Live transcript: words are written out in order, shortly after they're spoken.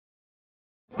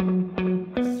This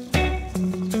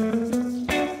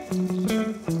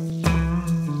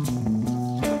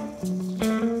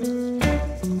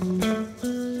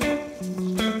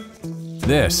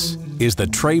is the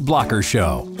Trey Blocker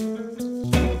Show.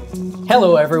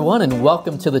 Hello, everyone, and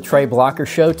welcome to the Trey Blocker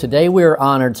Show. Today we are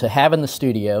honored to have in the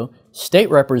studio State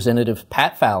Representative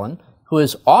Pat Fallon, who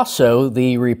is also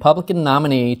the Republican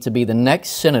nominee to be the next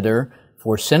senator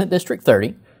for Senate District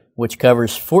 30, which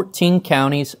covers 14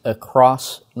 counties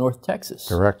across North Texas.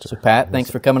 Correct. So, Pat, thanks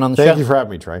for coming on the show. Thank you for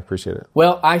having me, Trey. Appreciate it.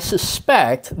 Well, I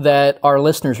suspect that our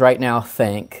listeners right now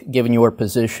think, given your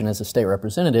position as a state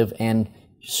representative and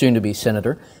soon-to-be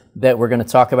senator, that we're going to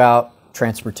talk about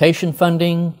transportation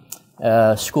funding,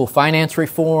 school finance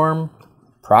reform,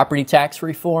 property tax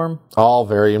reform. All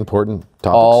very important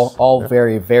topics. All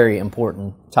very, very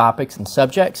important topics and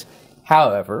subjects.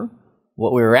 However,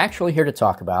 what we're actually here to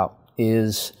talk about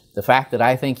is the fact that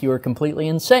I think you are completely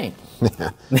insane.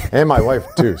 And my wife,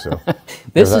 too. So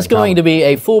this is going to be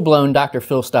a full-blown Dr.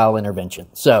 Phil-style intervention.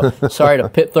 So sorry to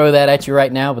throw that at you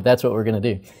right now, but that's what we're going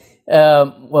to do.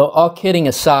 Well, all kidding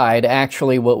aside,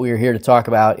 actually what we're here to talk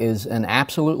about is an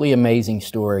absolutely amazing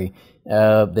story,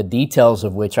 the details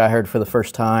of which I heard for the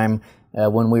first time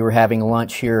when we were having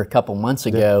lunch here a couple months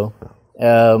ago.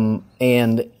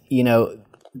 And, you know,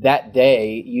 that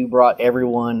day you brought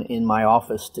everyone in my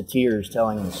office to tears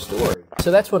telling the story.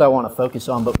 So that's what I want to focus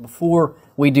on. But before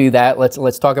we do that,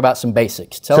 let's talk about some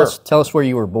basics. Tell us where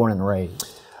you were born and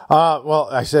raised. Well,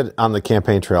 I said on the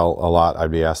campaign trail a lot, I'd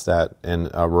be asked that in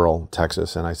rural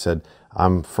Texas. And I said,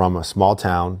 I'm from a small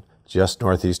town just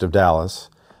northeast of Dallas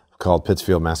called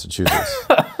Pittsfield, Massachusetts.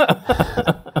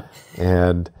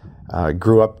 And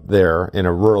grew up there in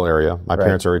a rural area. My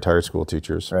parents are retired school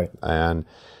teachers. And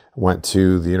went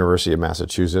to the University of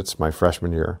Massachusetts my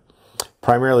freshman year,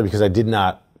 primarily because I did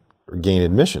not gain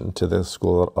admission to the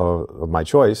school of my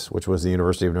choice, which was the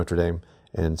University of Notre Dame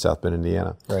in South Bend,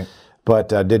 Indiana.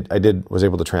 But I was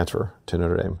able to transfer to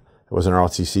Notre Dame. I was an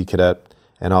ROTC cadet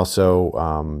and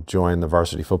also joined the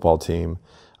varsity football team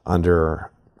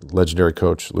under legendary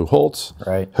coach Lou Holtz,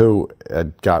 who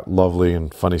got lovely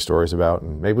and funny stories about.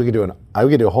 And maybe we could do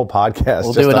a whole podcast.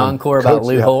 We'll do an encore about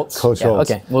Lou Holtz. Coach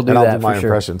Holtz. Okay, we'll do and that. I'll do my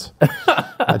impressions.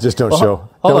 I just don't show.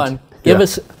 Hold on. Give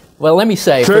us. Well, let me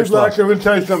say. Trey Blocker, I'm going to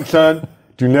tell you something, son.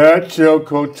 Do not show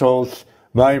Coach Holtz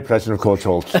my impression of Coach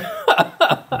Holtz.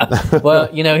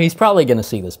 Well, you know, he's probably going to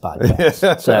see this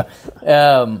podcast. So,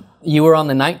 you were on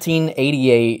the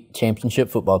 1988 championship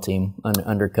football team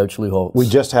under Coach Lou Holtz. We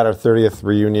just had our 30th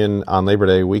reunion on Labor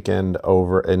Day weekend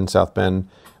over in South Bend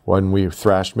when we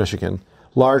thrashed Michigan,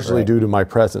 largely due to my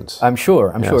presence. I'm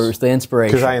sure it was the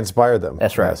inspiration. Because I inspired them.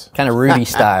 That's right. Kind of Rudy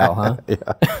style, huh?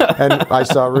 And I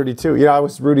saw Rudy too. You know, I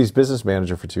was Rudy's business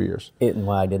manager for 2 years. Well,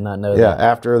 I did not know that. Yeah,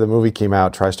 after the movie came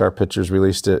out, TriStar Pictures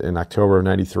released it in October of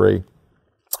 '93.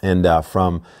 And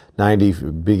from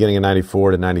beginning of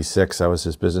 94 to 96, I was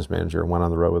his business manager and went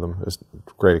on the road with him. It was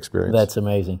a great experience. That's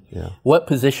amazing. Yeah. What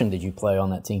position did you play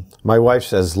on that team? My wife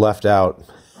says left out.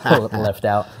 Left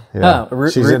out. Yeah.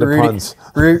 She's into puns.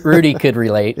 Rudy could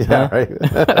relate. Yeah, right.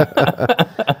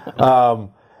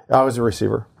 I was a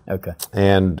receiver. Okay.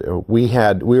 And we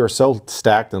were so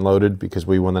stacked and loaded because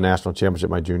we won the national championship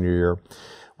my junior year.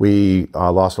 We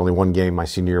lost only one game my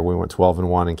senior year. We went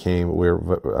 12-1 and we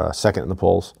were second in the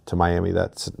polls to Miami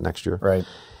that's next year. Right.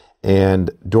 And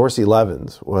Dorsey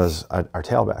Levens was our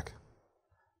tailback,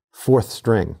 fourth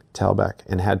string tailback,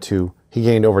 and he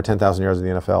gained over 10,000 yards in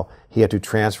the NFL. He had to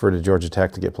transfer to Georgia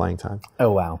Tech to get playing time. Oh,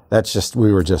 wow.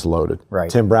 We were just loaded. Right.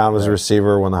 Tim Brown was a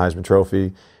receiver, won the Heisman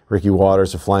Trophy. Ricky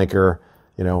Waters, a flanker,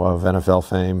 of NFL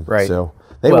fame. Right. So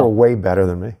they were way better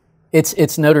than me.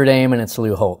 It's Notre Dame and it's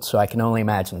Lou Holtz, so I can only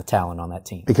imagine the talent on that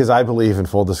team. Because I believe in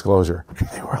full disclosure,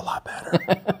 they were a lot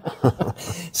better.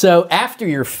 So after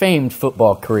your famed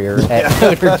football career at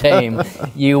Notre Dame,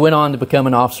 you went on to become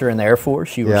an officer in the Air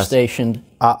Force. You were stationed.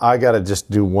 I got to just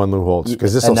do one Lou Holtz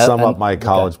because this will sum up my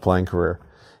college playing career.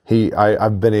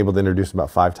 I've been able to introduce him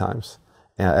about 5 times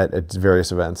at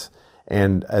various events.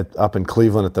 And up in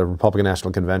Cleveland at the Republican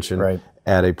National Convention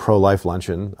at a pro-life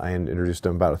luncheon, I introduced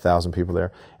him, about 1,000 people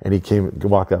there, and he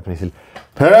walked up and he said,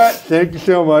 Pat, thank you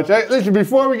so much. Listen,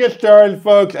 before we get started,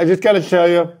 folks, I just got to tell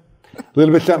you a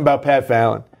little bit something about Pat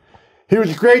Fallon. He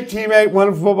was a great teammate,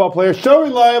 wonderful football player, so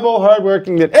reliable,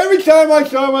 hardworking, that every time I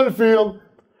saw him on the field,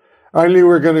 I knew we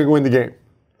were going to win the game.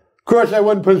 Of course, I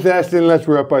wouldn't put his ass in unless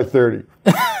we were up by 30.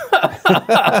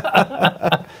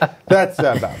 That's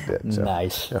about it. So.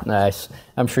 Nice.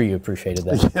 I'm sure you appreciated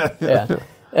that.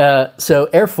 So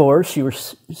Air Force, you were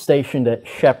stationed at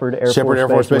Shepherd Air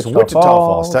Force Base, Wichita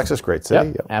Falls, Texas, great city.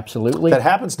 Yep, absolutely. That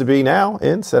happens to be now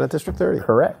in Senate District 30.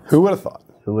 Correct. Who would have thought?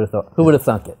 Who would have thought? Who would have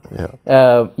thunk it?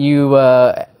 Yeah. You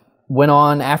went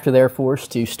on after the Air Force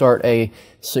to start a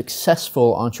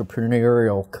successful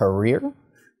entrepreneurial career,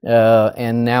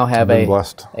 and now have a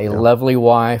lovely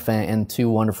wife and 2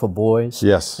 wonderful boys.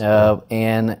 Yes.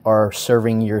 And are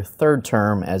serving your 3rd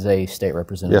term as a state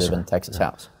representative in Texas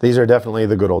House. These are definitely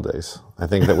the good old days. I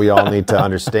think that we all need to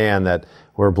understand that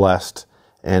we're blessed,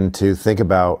 and to think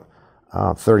about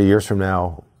 30 years from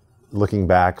now, looking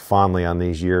back fondly on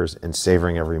these years and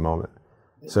savoring every moment.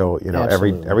 So,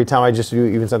 every time I just do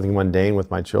even something mundane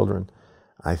with my children,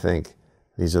 I think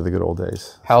these are the good old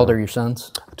days. How old are your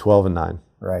sons? 12 and 9.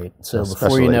 Right. So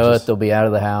before you know it, they'll be out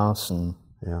of the house and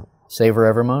savor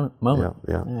every moment.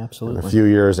 Yeah, absolutely. In a few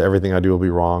years, everything I do will be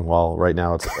wrong, while right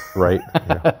now it's right.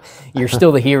 You're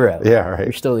still the hero. Yeah, right.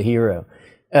 You're still the hero.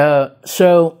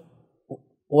 So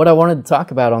what I wanted to talk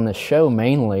about on this show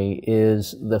mainly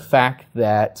is the fact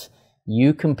that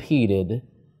you competed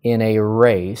in a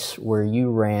race where you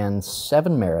ran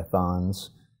 7 marathons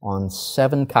on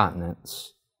 7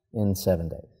 continents in 7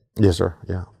 days. Yes, sir.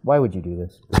 Yeah. Why would you do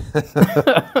this?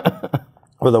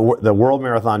 Well, the World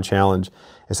Marathon Challenge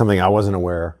is something I wasn't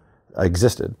aware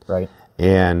existed. Right.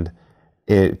 And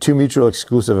 2 mutual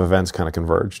exclusive events kind of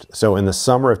converged. So in the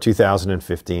summer of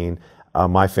 2015,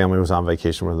 my family was on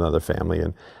vacation with another family,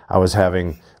 and I was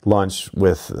having lunch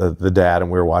with the dad,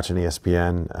 and we were watching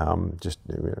ESPN,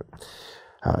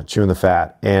 chewing the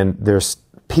fat. And there's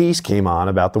piece came on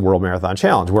about the World Marathon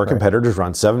Challenge, where competitors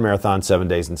run 7 marathons, 7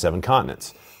 days, and 7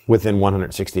 continents within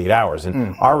 168 hours.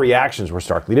 And our reactions were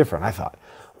starkly different. I thought,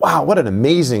 wow, what an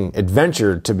amazing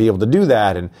adventure to be able to do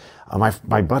that. And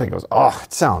my buddy goes, oh,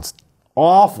 it sounds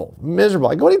awful, miserable.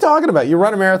 I go, what are you talking about? You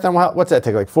run a marathon, what's that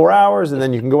take, like 4 hours? And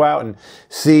then you can go out and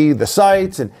see the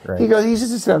sights. And he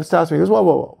just stops me. He goes,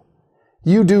 whoa.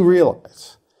 You do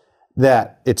realize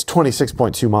that it's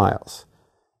 26.2 miles.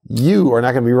 You are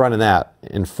not going to be running that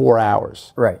in 4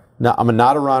 hours. Right. Now, I'm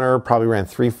not a runner, probably ran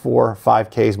 3, 4,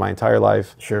 5Ks my entire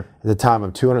life. Sure. At the time,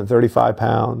 I'm 235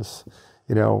 pounds,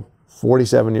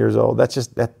 47 years old.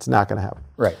 That's not going to happen.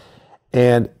 Right.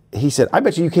 And he said, I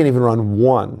bet you can't even run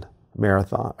 1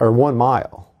 marathon or 1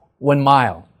 mile. 1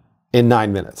 mile. In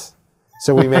 9 minutes.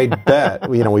 So we made we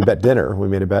bet dinner. We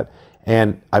made a bet,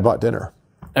 and I bought dinner.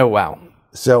 Oh, wow.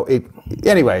 So it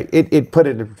put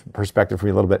it in perspective for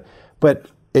me a little bit, but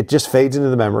it just fades into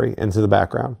the memory, into the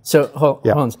background. So, hold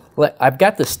on. I've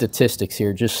got the statistics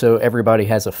here just so everybody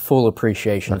has a full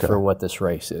appreciation for what this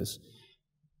race is.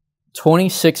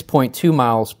 26.2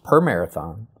 miles per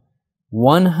marathon,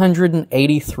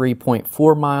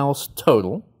 183.4 miles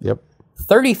total. Yep.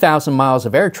 30,000 miles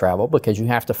of air travel because you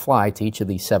have to fly to each of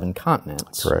these 7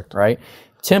 continents. Correct. Right?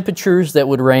 Temperatures that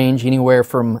would range anywhere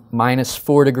from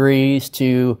 -4 degrees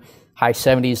to high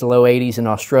 70s, low 80s in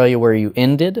Australia where you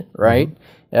ended, right?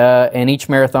 And each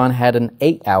marathon had an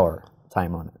 8-hour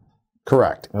time on it.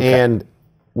 Correct. Okay. And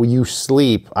when you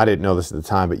sleep, I didn't know this at the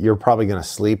time, but you're probably going to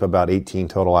sleep about 18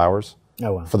 total hours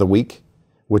for the week,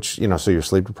 which, so you're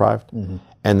sleep deprived.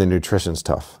 And the nutrition's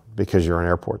tough because you're in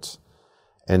airports.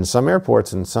 And some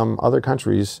airports in some other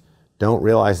countries don't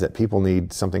realize that people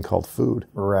need something called food.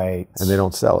 Right. And they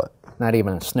don't sell it. Not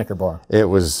even a Snicker bar. It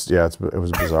was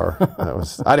bizarre.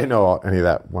 I didn't know any of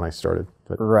that when I started.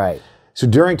 But. Right. So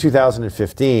during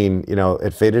 2015,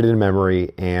 it faded in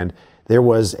memory, and there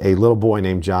was a little boy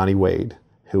named Johnny Wade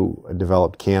who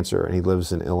developed cancer, and he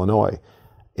lives in Illinois.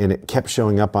 And it kept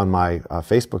showing up on my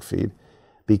Facebook feed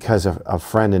because a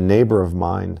friend and neighbor of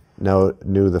mine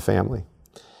knew the family.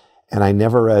 And I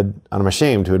never read, and I'm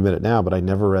ashamed to admit it now, but I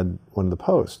never read one of the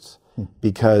posts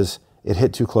because it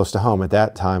hit too close to home. At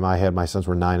that time, my sons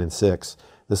were 9 and 6.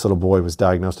 This little boy was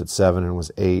diagnosed at 7 and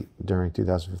was 8 during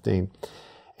 2015.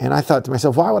 And I thought to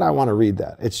myself, why would I want to read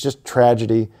that? It's just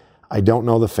tragedy. I don't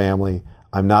know the family.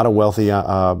 I'm not a wealthy,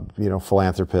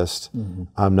 philanthropist.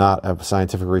 I'm not a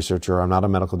scientific researcher. I'm not a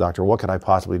medical doctor. What could I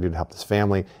possibly do to help this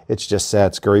family? It's just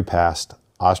sad, scurry past,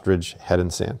 ostrich, head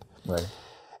in sand. Right.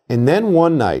 And then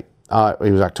one night,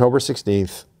 it was October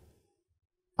 16th,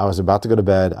 I was about to go to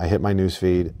bed. I hit my news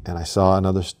feed, and I saw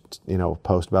another,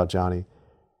 post about Johnny.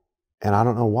 And I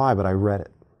don't know why, but I read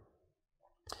it.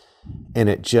 And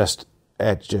it just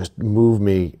moved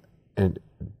me, and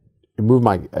it moved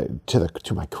my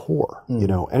to my core.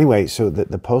 Anyway, so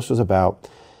the post was about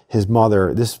his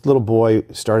mother. This little boy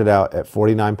started out at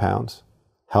 49 pounds,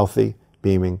 healthy,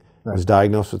 beaming, was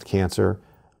diagnosed with cancer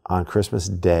on Christmas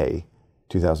Day,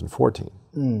 2014.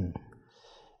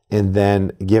 And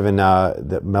then given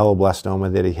the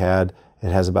melloblastoma that he had,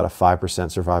 it has about a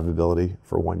 5% survivability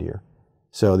for 1 year.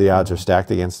 So the odds are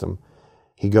stacked against him.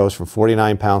 He goes from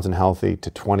 49 pounds and healthy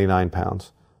to 29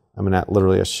 pounds. I mean, that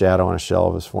literally a shadow and a shell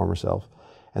of his former self.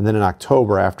 And then in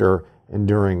October, after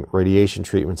enduring radiation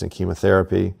treatments and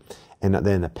chemotherapy, and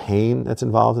then the pain that's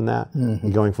involved in that,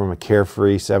 and going from a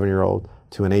carefree 7-year-old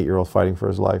to an 8-year-old fighting for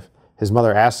his life, his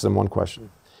mother asks him one question.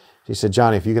 She said,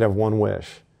 Johnny, if you could have one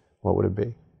wish, what would it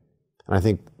be? And I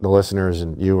think the listeners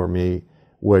and you or me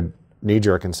would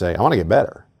knee-jerk and say, I want to get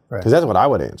better. Because that's what I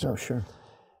would answer. Oh, sure.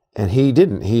 And he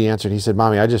didn't. He answered, he said,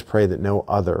 Mommy, I just pray that no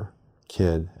other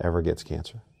kid ever gets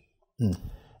cancer.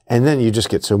 And then you just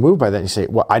get so moved by that and you say,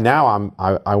 well,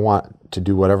 I want to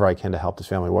do whatever I can to help this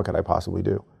family. What could I possibly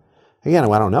do? Again,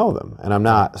 I don't know them, and I'm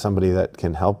not somebody that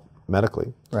can help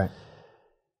medically. Right.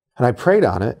 And I prayed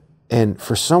on it, and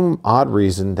for some odd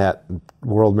reason, that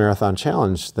World Marathon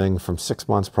Challenge thing from 6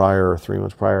 months prior or 3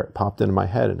 months prior popped into my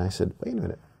head, and I said, wait a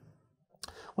minute.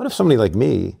 What if somebody like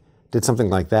me did something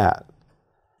like that?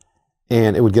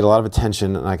 And it would get a lot of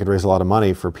attention, and I could raise a lot of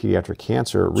money for pediatric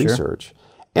cancer research.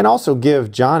 And also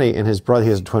give Johnny and his brother, he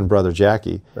has a twin brother,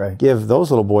 Jackie, give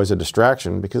those little boys a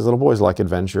distraction, because little boys like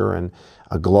adventure and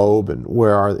a globe and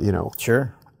where are, you know.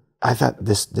 Sure. I thought,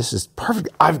 this is perfect.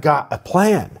 I've got a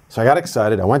plan. So I got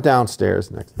excited. I went downstairs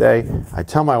the next day. I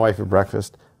tell my wife at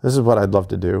breakfast, this is what I'd love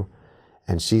to do.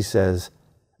 And she says,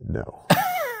 no.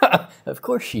 Of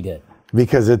course she did.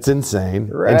 Because it's insane.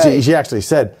 Right. And she actually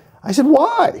said, I said,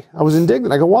 why? I was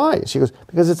indignant. I go, why? And she goes,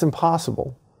 because it's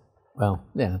impossible. Well,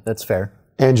 yeah, that's fair.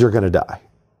 And you're going to die.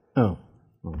 Oh.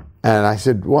 And I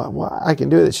said, what? I can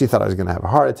do it. She thought I was going to have a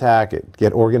heart attack,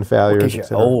 get organ failure. Because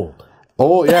you're old.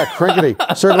 Oh, yeah, crinkety,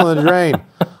 circle in the drain,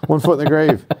 1 foot in the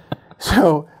grave.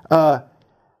 So,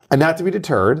 and not to be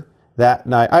deterred, that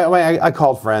night, I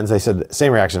called friends. I said,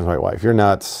 same reaction as my wife. You're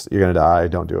nuts. You're going to die.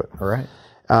 Don't do it. All right.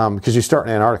 Because you start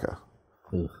in Antarctica.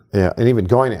 Yeah, and even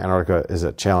going to Antarctica is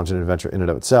a challenge and adventure in and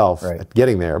of itself,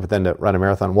 getting there, but then to run a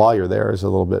marathon while you're there is a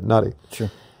little bit nutty. Sure.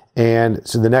 And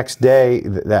so the next day,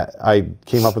 that I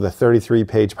came up with a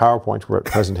 33-page PowerPoint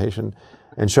presentation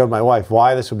and showed my wife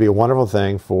why this would be a wonderful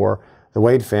thing for the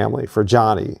Wade family, for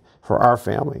Johnny, for our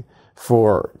family,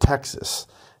 for Texas,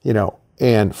 you know,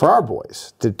 and for our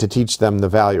boys, to teach them the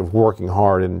value of working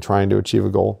hard and trying to achieve a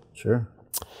goal. Sure.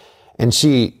 And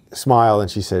she smiled and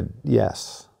she said,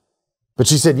 yes. But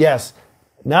she said, yes,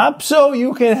 not so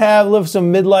you can live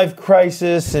some midlife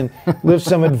crisis and live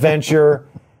some adventure.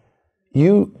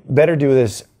 You better do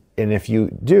this, and if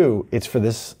you do, it's for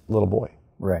this little boy.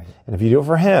 Right. And if you do it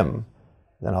for him,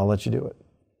 then I'll let you do it.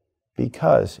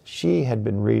 Because she had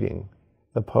been reading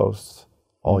the posts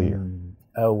all year.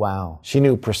 Oh, wow. She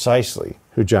knew precisely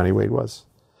who Johnny Wade was.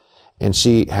 And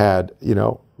she had, you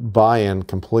know, buy-in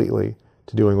completely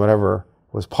to doing whatever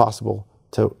was possible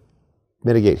to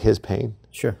mitigate his pain.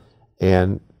 Sure.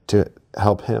 And to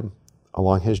help him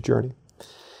along his journey.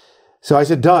 So I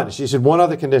said, done. She said, one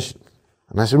other condition.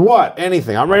 And I said, what?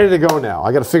 Anything. I'm ready to go now.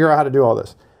 I got to figure out how to do all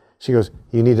this. She goes,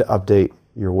 you need to update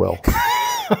your will.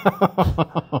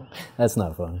 That's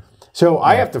not funny. So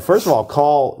I have to, first of all,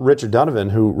 call Richard Donovan,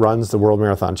 who runs the World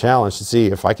Marathon Challenge, to see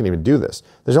if I can even do this.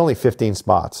 There's only 15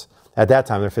 spots. At that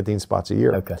time, there are 15 spots a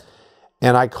year. Okay.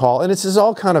 And I call, and this is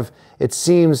all kind of, it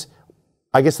seems,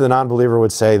 I guess the non-believer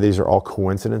would say these are all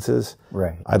coincidences.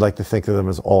 Right. I'd like to think of them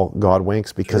as all God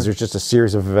winks, because there's just a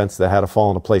series of events that had to fall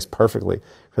into place perfectly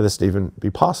for this to even be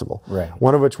possible. Right.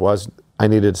 One of which was I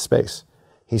needed space.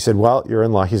 He said, well, you're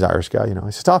in luck. He's an Irish guy, you know. I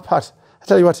said, stop, Pat. I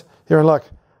tell you what, you're in luck.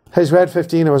 His red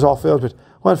 15, it was all filled, but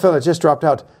one fella just dropped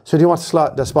out. So do you want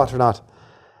the spot or not?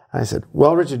 And I said,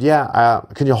 well, Richard, yeah.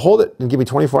 Can you hold it and give me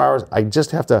 24 hours? I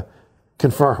just have to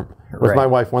confirm with my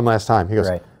wife one last time. He goes,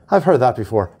 I've heard that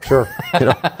before. Sure. You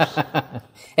know.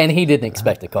 And he didn't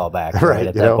expect a call back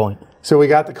at that point. So we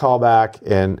got the call back,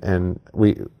 and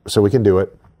we can do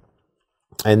it.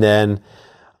 And then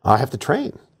I have to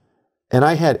train. And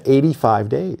I had 85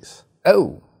 days.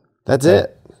 Oh. That's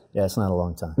it. Yeah, it's not a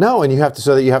long time. No, and you have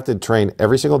to train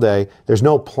every single day. There's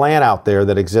no plan out there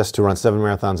that exists to run 7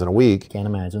 marathons in a week. Can't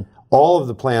imagine. All of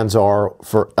the plans are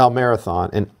for a marathon,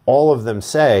 and all of them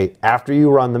say, after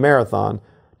you run the marathon,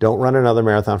 don't run another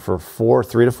marathon for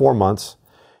 3 to 4 months.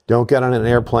 Don't get on an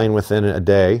airplane within a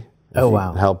day. If you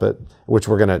help it, which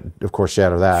we're going to, of course,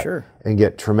 shadow that. Sure. And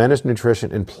get tremendous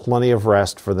nutrition and plenty of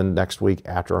rest for the next week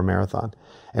after our marathon.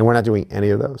 And we're not doing any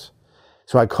of those.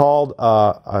 So I called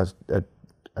a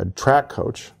track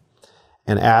coach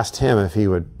and asked him if he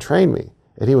would train me.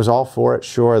 And he was all for it.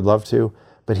 Sure, I'd love to.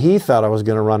 But he thought I was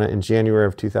going to run it in January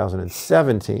of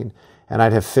 2017. And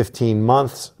I'd have 15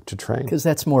 months to train. Because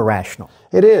that's more rational.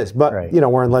 It is. But, you know,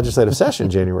 we're in legislative session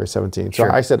January 17. So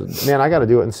I said, man, I got to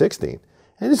do it in 16.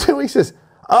 And so he says,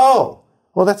 oh,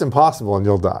 well, that's impossible and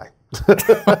you'll die.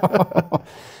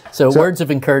 So words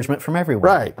of encouragement from everyone.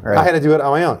 Right. I had to do it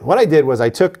on my own. What I did was I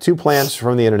took 2 plans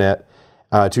from the internet.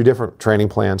 2 different training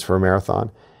plans for a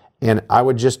marathon. And I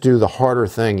would just do the harder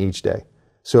thing each day.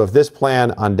 So if this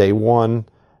plan on day 1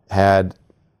 had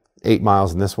 8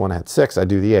 miles and this one had 6, I'd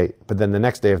do the 8. But then the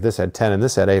next day, if this had 10 and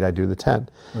this had 8, I'd do the 10.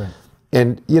 Right.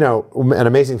 And, you know, an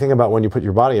amazing thing about when you put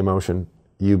your body in motion,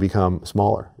 you become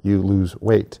smaller. You lose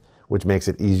weight, which makes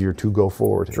it easier to go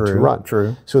forward and to run.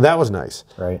 True. So that was nice.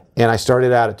 Right. And I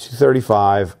started out at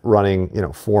 2:35 running, you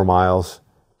know, 4 miles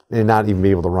and not even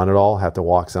be able to run at all, have to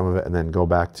walk some of it and then go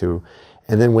back to,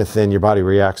 and then within, your body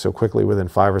reacts so quickly within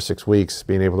 5 or 6 weeks,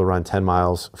 being able to run 10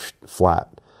 miles flat.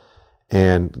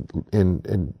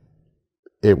 And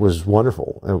it was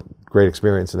wonderful, a great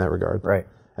experience in that regard. Right.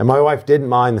 And my wife didn't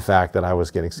mind the fact that I was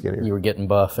getting skinnier. You were getting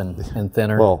buff and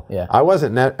thinner. Well, yeah. I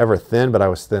wasn't ever thin, but I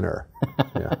was thinner.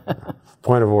 Yeah.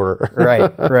 Point of order.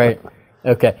 Right.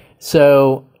 Okay.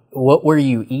 So what were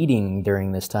you eating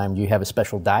during this time? Do you have a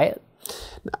special diet?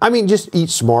 I mean, just eat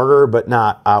smarter, but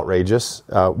not outrageous,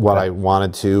 what I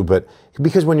wanted to. But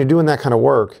because when you're doing that kind of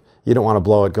work, you don't want to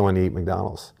blow it going to eat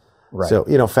McDonald's. Right. So,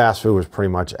 you know, fast food was pretty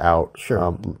much out. Sure.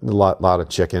 A lot of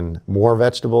chicken, more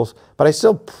vegetables. But I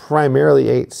still primarily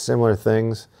ate similar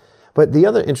things. But the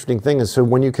other interesting thing is, so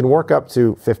when you can work up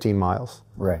to 15 miles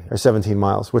or 17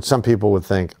 miles, which some people would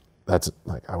think, that's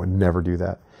like, I would never do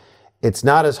that. It's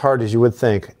not as hard as you would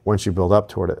think once you build up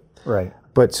toward it. Right.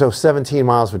 But so 17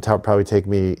 miles would probably take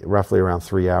me roughly around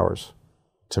 3 hours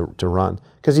to run,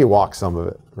 because you walk some of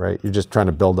it, right? You're just trying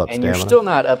to build up stamina. And you're still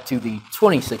not up to the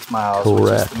 26 miles, Correct.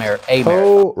 which is the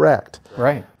marathon. Correct.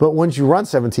 Right. But once you run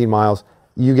 17 miles,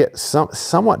 you get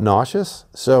somewhat nauseous,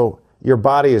 so your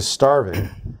body is starving.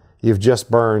 You've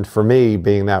just burned, for me,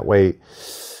 being that weight,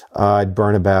 I'd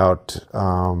burn about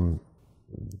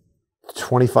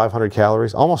 2,500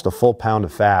 calories. Almost a full pound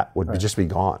of fat would just be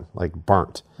gone, like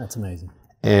burnt. That's amazing.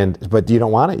 But you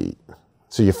don't want to eat,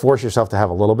 so you force yourself to have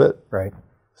a little bit. Right.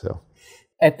 So,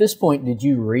 at this point, did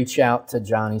you reach out to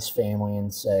Johnny's family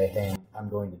and say, "Hey, I'm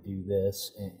going to do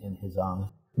this in his honor"?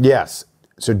 Yes.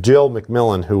 So Jill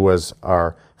McMillan, who was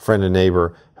our friend and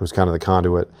neighbor, who was kind of the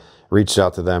conduit, reached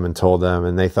out to them and told them,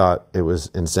 and they thought it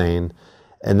was insane.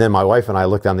 And then my wife and I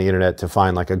looked on the internet to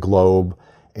find like a globe,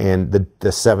 and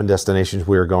the 7 destinations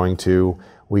we were going to.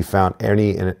 We found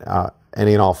any and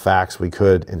all facts we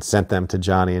could and sent them to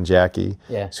Johnny and Jackie,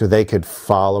 so they could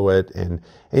follow it. And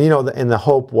you know, and the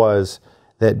hope was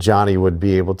that Johnny would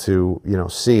be able to, you know,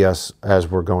 see us as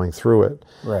we're going through it.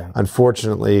 Right.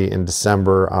 Unfortunately, in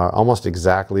December, almost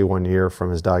exactly 1 year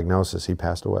from his diagnosis, he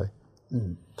passed away.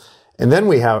 Mm. And then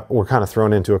we're kind of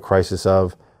thrown into a crisis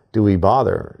of, do we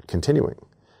bother continuing?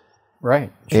 Right.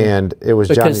 Sure. And it was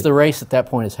because the race at that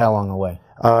point is how long away?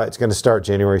 It's going to start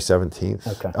January 17th.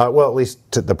 Okay. Well, at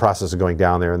least the process of going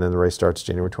down there, and then the race starts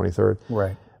January 23rd.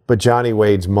 Right. But Johnny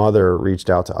Wade's mother reached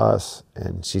out to us,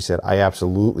 and she said, I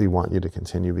absolutely want you to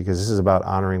continue, because this is about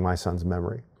honoring my son's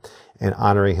memory and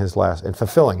honoring his last, and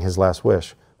fulfilling his last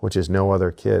wish, which is no other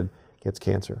kid gets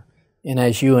cancer. And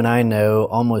as you and I know,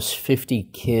 almost 50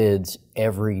 kids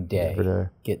every day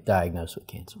get diagnosed with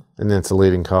cancer. And it's the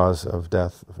leading cause of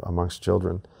death amongst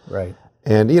children. Right.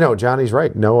 And, you know, Johnny's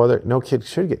right. No kid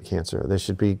should get cancer. They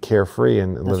should be carefree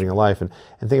and living a life. And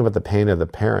think about the pain of the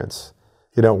parents.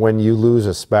 You know, when you lose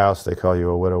a spouse, they call you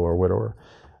a widow or widower.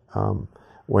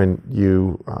 When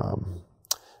you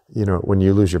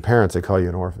lose your parents, they call you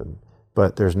an orphan.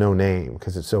 But there's no name,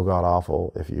 because it's so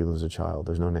god-awful if you lose a child.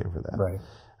 There's no name for that. Right.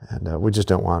 And we just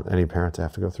don't want any parent to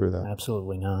have to go through that.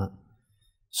 Absolutely not.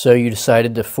 So you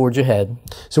decided to forge ahead.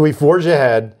 So we forged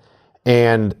ahead,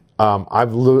 and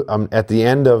at the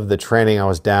end of the training,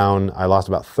 I lost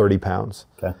about 30 pounds.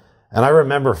 Okay. And I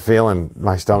remember feeling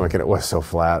my stomach, and it was so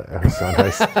flat. It was so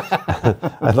nice.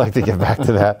 I'd like to get back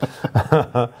to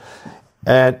that.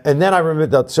 And then I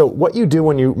remember, so what you do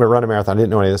when you run a marathon, I didn't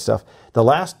know any of this stuff. The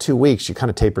last 2 weeks, you kind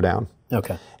of taper down.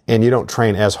 Okay. And you don't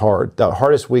train as hard. The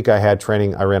hardest week I had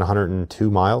training, I ran 102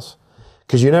 miles.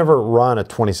 Because you never run at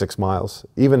 26 miles.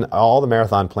 Even all the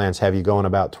marathon plans have you going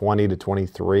about 20 to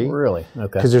 23. Really?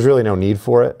 Okay. Because there's really no need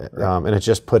for it. Right. And it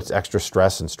just puts extra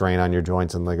stress and strain on your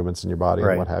joints and ligaments in your body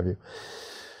and what have you.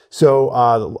 So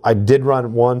I did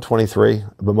run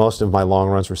 1:23, but most of my long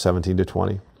runs were 17 to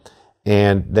 20.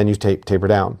 And then you taper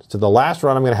down. So the last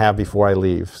run I'm going to have before I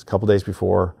leave, a couple days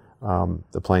before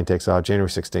the plane takes off, January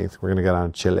 16th, we're going to go down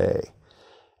to Chile.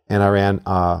 And I ran,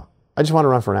 I just want to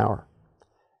run for an hour.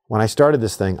 When I started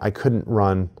this thing, I couldn't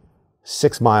run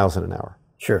 6 miles in an hour.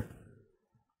 Sure.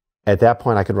 At that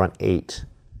point, I could run 8.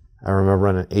 I remember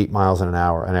running 8 miles in an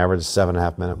hour, an average of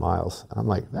 7.5 minute miles. And I'm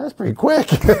like, that's pretty quick.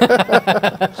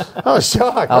 I was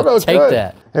shocked. I'll take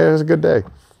that. It was a good day.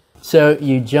 So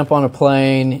you jump on a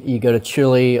plane, you go to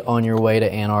Chile on your way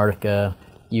to Antarctica.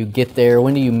 you get there.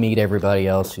 When do you meet everybody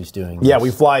else who's doing this? Yeah,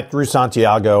 we fly through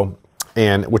Santiago,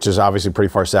 which is obviously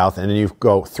pretty far south, and then you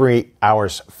go 3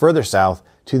 hours further south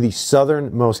to the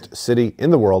southernmost city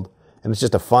in the world, and it's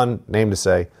just a fun name to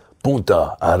say,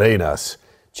 Punta Arenas,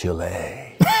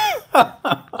 Chile.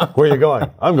 Where are you going?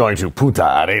 I'm going to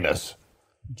Punta Arenas,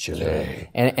 Chile.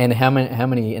 And how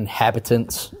many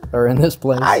inhabitants are in this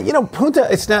place? Punta,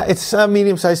 it's a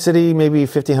medium-sized city, maybe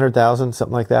 50, 100,000,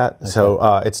 something like that. Okay.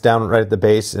 So it's down right at the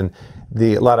base, and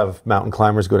a lot of mountain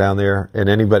climbers go down there, and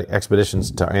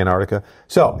expeditions to Antarctica.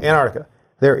 So Antarctica,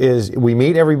 we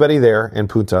meet everybody there in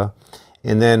Punta,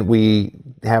 and then we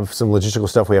have some logistical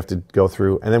stuff we have to go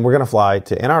through, and then we're going to fly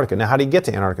to Antarctica. Now, how do you get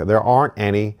to Antarctica? There aren't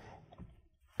any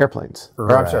airplanes.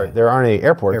 Right. I'm sorry, there aren't any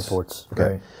airports. Okay.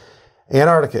 Right.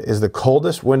 Antarctica is the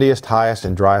coldest, windiest, highest,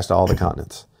 and driest of all the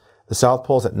continents. The South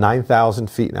Pole's at 9,000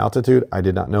 feet in altitude. I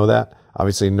did not know that.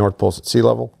 Obviously, North Pole's at sea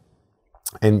level.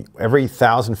 And every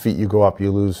 1,000 feet you go up,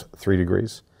 you lose 3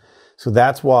 degrees. So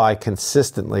that's why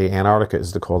consistently Antarctica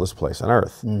is the coldest place on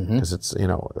Earth, because it's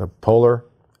polar,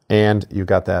 and you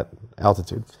got that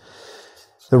altitude.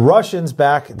 The Russians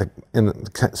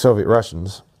the Soviet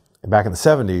Russians back in the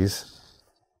 70s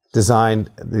designed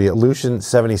the Ilyushin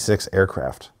 76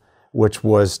 aircraft, which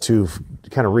was to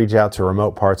kind of reach out to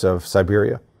remote parts of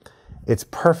Siberia. It's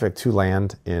perfect to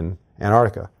land in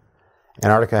Antarctica.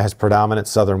 Antarctica has predominant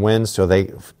southern winds, so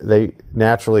they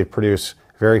naturally produce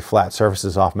very flat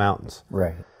surfaces off mountains.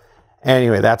 Right.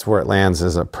 Anyway, that's where it lands,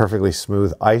 as a perfectly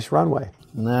smooth ice runway.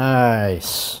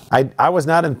 Nice. I was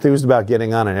not enthused about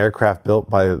getting on an aircraft built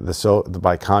by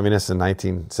communists in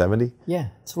 1970. Yeah,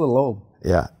 it's a little old.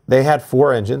 Yeah. They had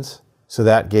 4 engines, so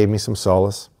that gave me some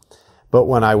solace. But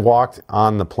when I walked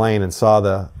on the plane and saw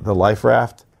the life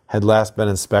raft had last been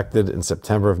inspected in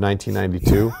September of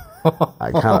 1992,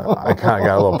 I kind of got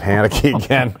a little panicky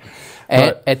again.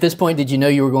 At this point, did you know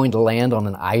you were going to land on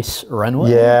an ice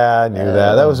runway? Yeah, I knew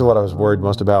that. That was what I was worried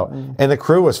most about. And the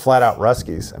crew was flat out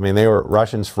Ruskies. I mean, they were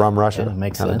Russians from Russia. Yeah,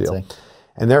 makes kind sense. of deal.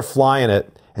 And they're flying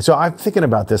it. And so I'm thinking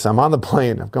about this. I'm on the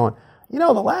plane. I'm going,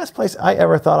 the last place I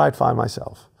ever thought I'd find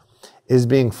myself is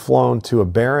being flown to a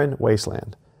barren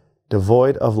wasteland,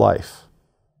 devoid of life,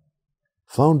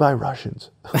 flown by Russians.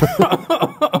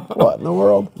 What in the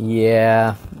world?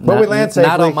 Yeah. But we land safely.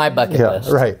 Not on my bucket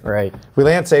list. Right. We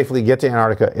land safely, get to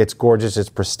Antarctica. It's gorgeous. It's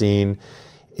pristine.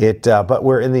 But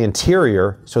we're in the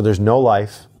interior, so there's no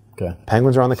life. Okay.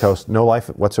 Penguins are on the coast. No life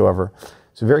whatsoever.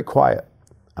 It's very quiet.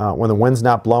 When the wind's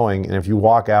not blowing, and if you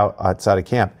walk outside of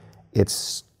camp,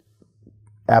 it's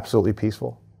absolutely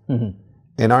peaceful. Mm-hmm.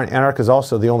 And Antarctica is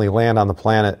also the only land on the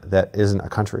planet that isn't a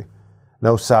country.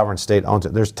 No sovereign state owns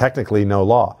it. There's technically no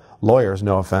law. Lawyers,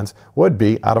 no offense, would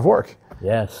be out of work.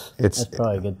 Yes, that's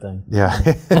probably a good thing.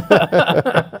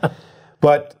 Yeah.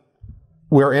 But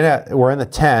we're in the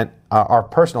tent. Our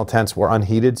personal tents were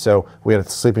unheated, so we had a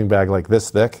sleeping bag like this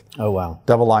thick. Oh, wow.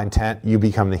 Double line tent. You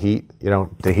become the heat.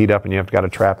 To heat up, and you've got to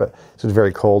trap it. So it's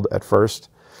very cold at first.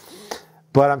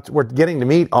 But we're getting to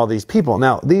meet all these people.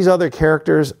 Now, these other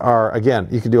characters are, again,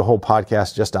 you could do a whole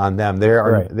podcast just on them. They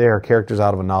are characters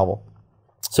out of a novel.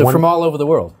 So from all over the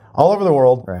world? All over the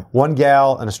world. Right. One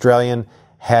gal, an Australian,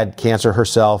 had cancer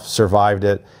herself, survived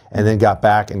it, and then got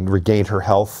back and regained her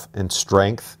health and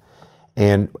strength,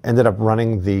 and ended up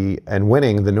winning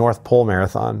the North Pole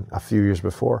Marathon a few years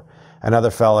before.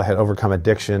 Another fella had overcome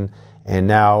addiction and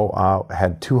now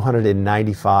had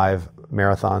 295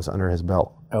 marathons under his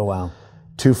belt. Oh, wow.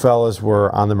 2 fellas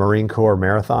were on the Marine Corps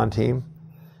marathon team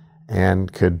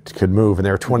and could move, and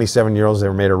they were 27-year-olds. They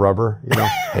were made of rubber.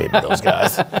 Hated those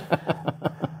guys.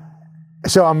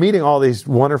 So I'm meeting all these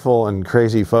wonderful and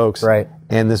crazy folks, right?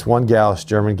 And this one gal, this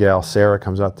German gal, Sarah,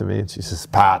 comes up to me and she says,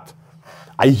 "Pat,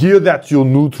 I hear that you're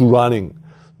new to running.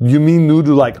 You mean new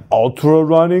to like ultra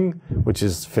running, which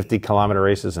is 50-kilometer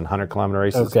races and 100-kilometer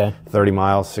races, okay, 30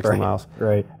 miles, 60 miles,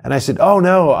 right?" And I said, "Oh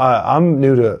no, I'm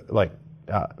new to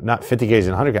not 50Ks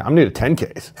and 100Ks. I'm new to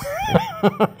 10Ks."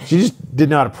 She just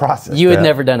did not process. You had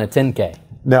never done a 10K.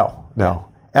 No.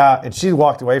 And she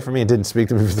walked away from me and didn't speak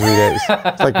to me for 3 days.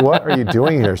 It's like, what are you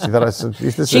doing here? She thought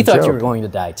she thought you were going to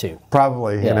die too.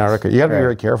 Probably in Antarctica. You got to be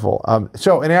very careful.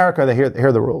 So in Antarctica, here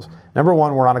are the rules. Number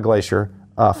 1, we're on a glacier,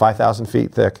 5,000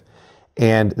 feet thick,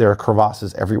 and there are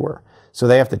crevasses everywhere. So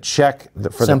they have to check.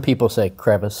 Some people say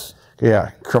crevice.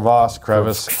 Yeah, crevasse,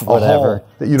 whatever. A hole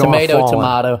that you don't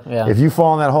tomato. Yeah. If you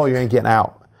fall in that hole, you ain't getting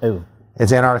out. Ooh.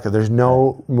 It's Antarctica. There's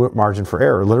no margin for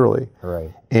error, literally.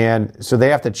 Right. And so they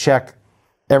have to check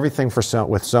everything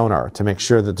with sonar to make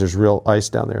sure that there's real ice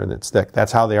down there and it's thick.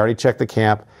 That's how they already checked the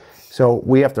camp. So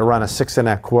we have to run a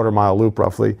 6.25 mile loop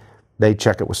roughly they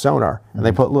check it with sonar, and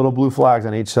they put little blue flags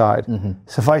on each side.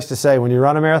 Suffice to say, when you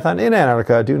run a marathon in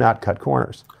Antarctica, do not cut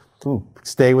corners. Ooh.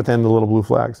 Stay within the little blue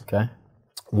flags. Okay.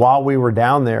 While we were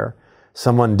down there,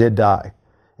 someone did die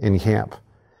in camp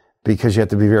because you have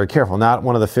to be very careful. Not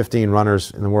one of the 15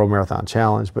 runners in the World Marathon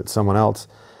Challenge, but someone else.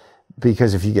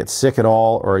 Because if you get sick at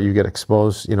all or you get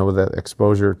exposed, with the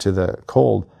exposure to the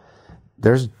cold,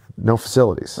 there's no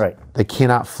facilities. Right. They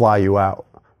cannot fly you out.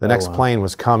 The next plane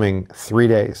was coming 3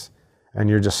 days, and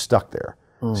you're just stuck there.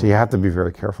 So you have to be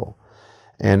very careful.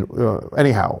 And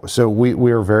anyhow, so we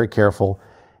were very careful,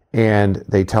 and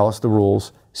they tell us the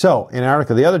rules. So in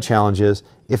Antarctica, the other challenge is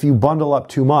if you bundle up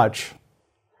too much,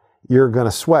 you're going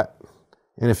to sweat.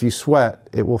 And if you sweat,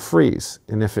 it will freeze.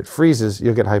 And if it freezes,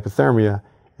 you'll get hypothermia,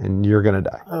 and you're going to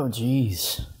die. Oh,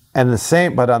 geez. And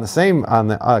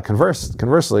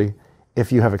conversely,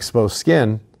 if you have exposed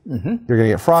skin, you're going to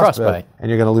get frostbite, and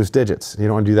you're going to lose digits. You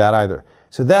don't want to do that either.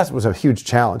 So that was a huge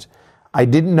challenge. I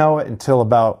didn't know it until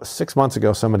about 6 months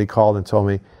ago. Somebody called and told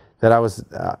me that I was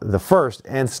the first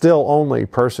and still only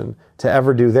person to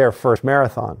ever do their first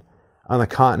marathon on the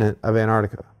continent of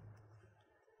Antarctica.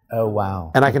 Oh,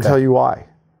 wow. And I can tell you why.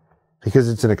 Because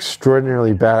it's an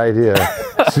extraordinarily bad idea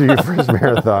to do your first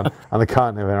marathon on the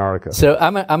continent of Antarctica. So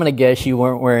I'm going to guess you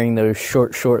weren't wearing those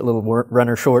short little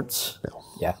runner shorts? No.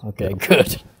 Yeah, okay,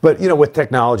 good. But, with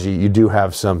technology, you do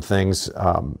have some things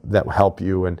that help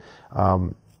you. And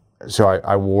so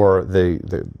I wore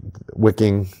the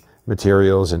wicking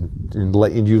materials and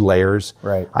you layers.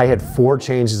 Right. I had 4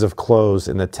 changes of clothes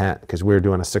in the tent because we were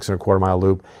doing a 6 1/4 mile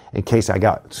loop. In case I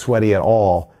got sweaty at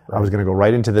all, I was going to go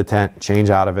right into the tent,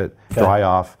 change out of it, dry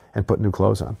off, and put new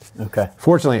clothes on. Okay.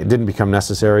 Fortunately, it didn't become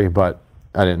necessary, but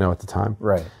I didn't know at the time.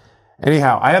 Right.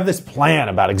 Anyhow, I have this plan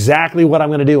about exactly what I'm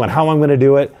going to do and how I'm going to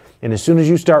do it. And as soon as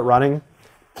you start running,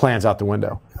 plan's out the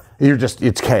window.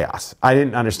 It's chaos. I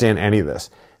didn't understand any of this.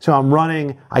 So I'm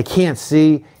running, I can't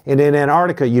see. And in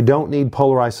Antarctica, you don't need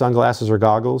polarized sunglasses or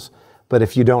goggles. But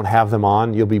if you don't have them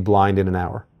on, you'll be blind in an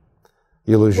hour.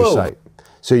 You lose your sight.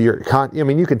 So you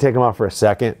can take them off for a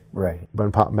second, right,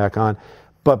 but pop them back on.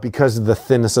 But because of the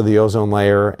thinness of the ozone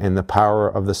layer and the power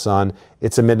of the sun,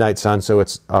 it's a midnight sun, so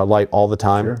it's light all the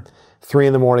time. Sure. 3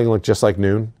 in the morning look just like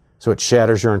noon, so it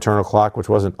shatters your internal clock, which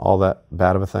wasn't all that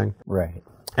bad of a thing. Right.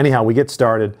 Anyhow, we get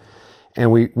started,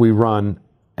 and we run,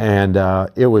 and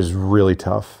it was really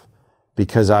tough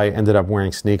because I ended up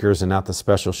wearing sneakers and not the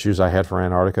special shoes I had for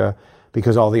Antarctica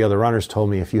because all the other runners told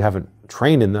me if you haven't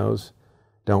trained in those,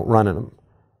 don't run in them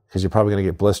because you're probably going to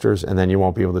get blisters, and then you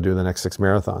won't be able to do the next 6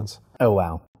 marathons. Oh,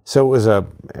 wow. So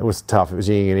it was tough. It was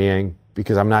yin and yang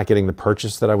because I'm not getting the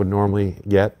purchase that I would normally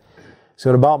get. So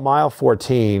at about mile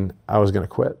 14, I was going to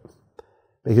quit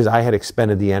because I had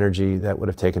expended the energy that would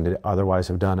have taken to otherwise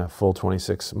have done a full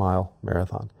 26-mile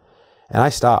marathon. And I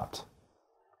stopped.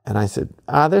 And I said,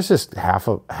 there's just half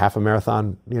a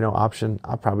marathon, option.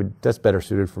 That's better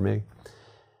suited for me.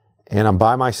 And I'm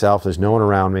by myself. There's no one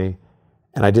around me.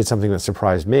 And I did something that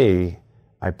surprised me.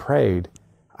 I prayed.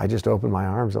 I just opened my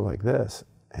arms up like this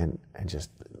and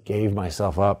just gave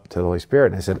myself up to the Holy Spirit.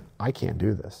 And I said, I can't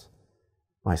do this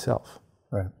myself.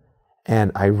 Right.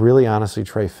 And I really honestly,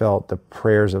 Trey, felt the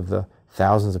prayers of the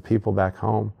thousands of people back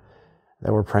home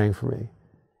that were praying for me.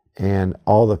 And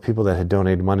all the people that had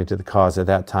donated money to the cause. At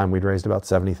that time, we'd raised about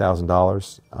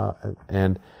 $70,000.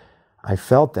 And I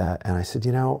felt that. And I said,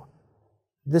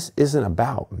 this isn't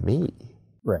about me.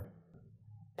 Right.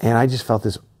 And I just felt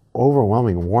this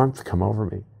overwhelming warmth come over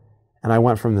me. And I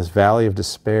went from this valley of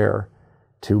despair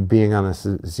to being on this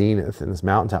zenith in this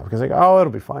mountaintop because it'll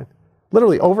be fine.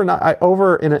 Literally overnight,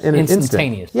 in an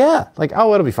instantaneous. Instant. Yeah,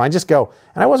 it'll be fine. Just go.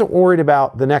 And I wasn't worried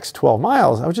about the next 12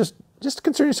 miles. I was just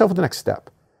concern yourself with the next step.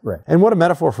 Right. And what a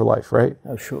metaphor for life, right?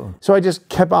 Oh, sure. So I just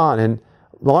kept on. And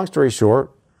long story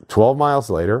short, 12 miles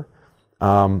later,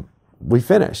 we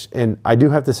finished. And I do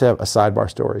have to say a sidebar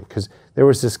story because there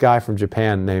was this guy from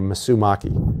Japan named Masu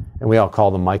Maki, and we all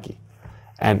called him Mikey.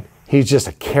 And he's just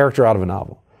a character out of a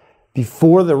novel.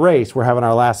 Before the race, we're having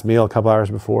our last meal a couple hours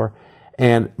before,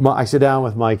 and I sit down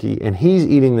with Mikey, and he's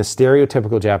eating the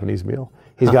stereotypical Japanese meal.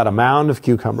 He's got a mound of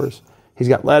cucumbers. He's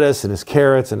got lettuce and his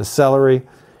carrots and his celery,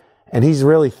 and he's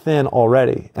really thin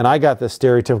already. And I got the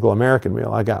stereotypical American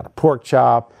meal. I got a pork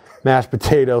chop, mashed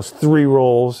potatoes, 3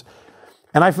 rolls,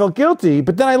 and I felt guilty,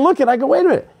 but then I look at it, I go, wait a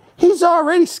minute, he's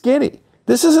already skinny.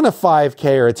 This isn't a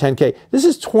 5K or a 10K. This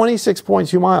is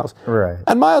 26.2 miles. Right.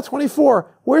 At mile 24,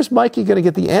 where's Mikey going to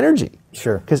get the energy?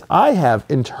 Sure. Because I have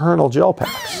internal gel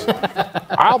packs.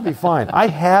 I'll be fine. I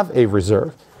have a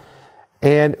reserve.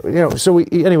 And, so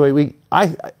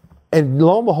I And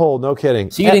lo and behold, no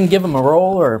kidding. So you didn't give him a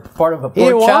roll or part of a pork He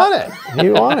didn't chop? want it. He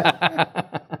didn't want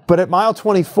it. But at mile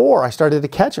 24, I started to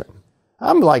catch him.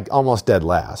 I'm like almost dead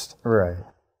last. Right.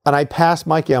 And I passed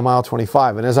Mikey on mile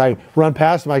 25. And as I run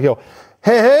past him, I go,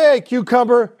 hey,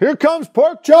 cucumber, here comes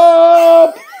pork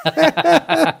chop.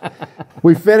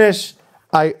 We finish,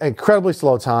 incredibly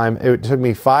slow time. It took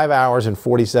me 5 hours and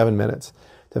 47 minutes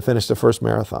to finish the first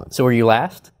marathon. So were you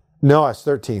last? No, I was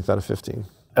 13th out of 15.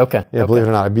 Okay. Yeah, believe it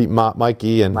or not, I beat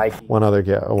Mikey and Mikey. one other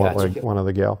gal. Gotcha. One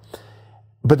other gal.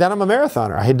 But then I'm a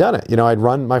marathoner. I had done it. I'd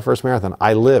run my first marathon.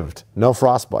 I lived. No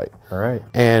frostbite. All right.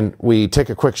 And we take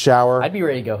a quick shower. I'd be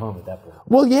ready to go home at that point.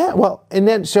 Well, yeah. Well, and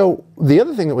then, so the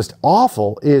other thing that was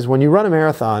awful is when you run a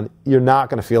marathon, you're not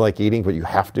going to feel like eating, but you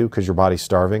have to because your body's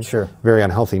starving. Sure. Very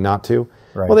unhealthy not to.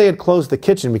 Right. Well, they had closed the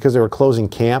kitchen because they were closing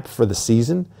camp for the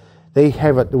season. We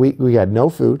had no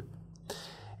food.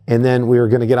 And then we were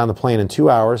going to get on the plane in 2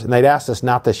 hours, and they'd asked us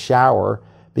not to shower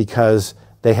because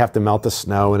they have to melt the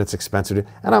snow and it's expensive.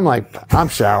 And I'm like, I'm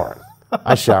showering.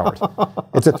 I showered.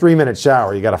 It's a 3-minute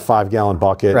shower. You got a 5-gallon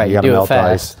bucket. Right, you got to melt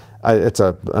fast. ice. It's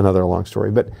another long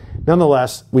story, but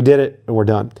nonetheless, we did it and we're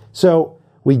done. So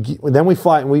then we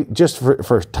fly, and we just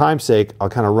for time's sake, I'll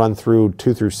kind of run through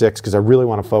 2 through 6 because I really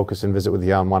want to focus and visit with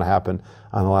you on what happened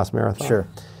on the last marathon. Sure.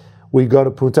 We go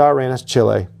to Punta Arenas,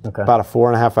 Chile. Okay. About a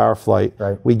 4.5-hour flight.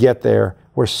 Right. We get there.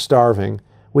 We're starving.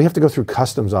 We have to go through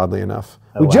customs, oddly enough.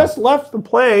 Oh, we wow. just left the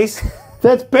place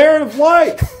that's bearing the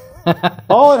flight.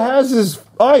 All it has is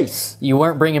ice. You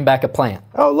weren't bringing back a plant.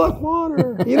 Oh, look,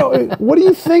 water. What do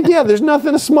you think? Yeah, there's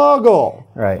nothing to smuggle.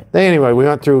 Right. Anyway, we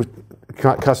went through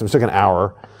customs. Took an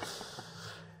hour.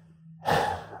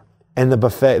 And the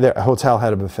buffet, the hotel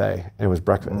had a buffet, and it was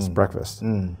breakfast.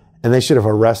 And they should have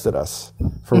arrested us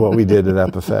for what we did to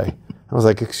that buffet. I was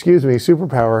like, excuse me,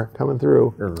 superpower coming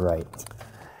through. You're right.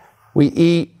 We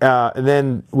eat, and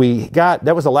then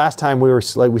that was the last time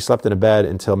we slept in a bed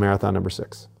until marathon number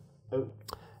 6.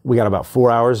 We got about 4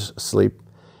 hours sleep,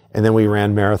 and then we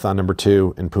ran marathon number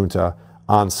 2 in Punta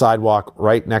on sidewalk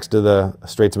right next to the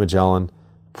Straits of Magellan.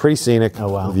 Pretty scenic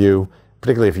view,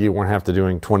 particularly if you weren't have to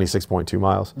doing 26.2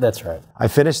 miles. That's right. I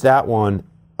finished that one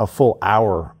a full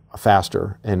hour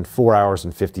faster in 4 hours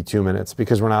and 52 minutes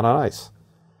because we're not on ice.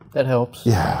 That helps.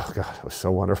 Yeah, God, it was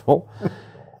so wonderful.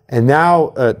 And now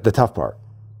the tough part.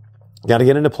 Got to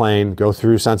get in a plane, go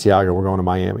through Santiago. We're going to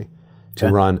Miami to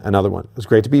run another one. It was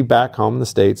great to be back home in the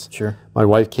States. Sure. My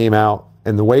wife came out,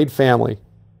 and the Wade family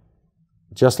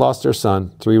just lost their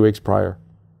son 3 weeks prior,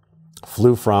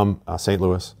 flew from St.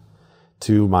 Louis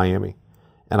to Miami.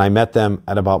 And I met them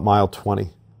at about mile 20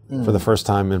 for the first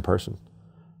time in person.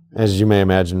 As you may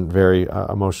imagine, very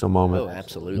emotional moment. Oh,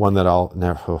 absolutely. One that I'll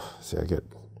never,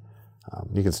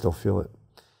 you can still feel it.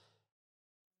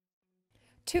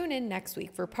 Tune in next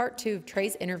week for part 2 of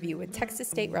Trey's interview with Texas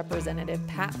State Representative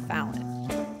Pat Fallon.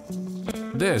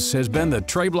 This has been the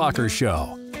Trey Blocker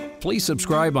Show. Please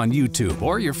subscribe on YouTube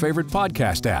or your favorite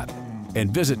podcast app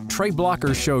and visit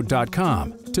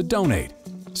TreyBlockerShow.com to donate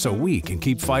so we can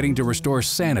keep fighting to restore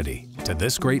sanity to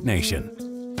this great nation.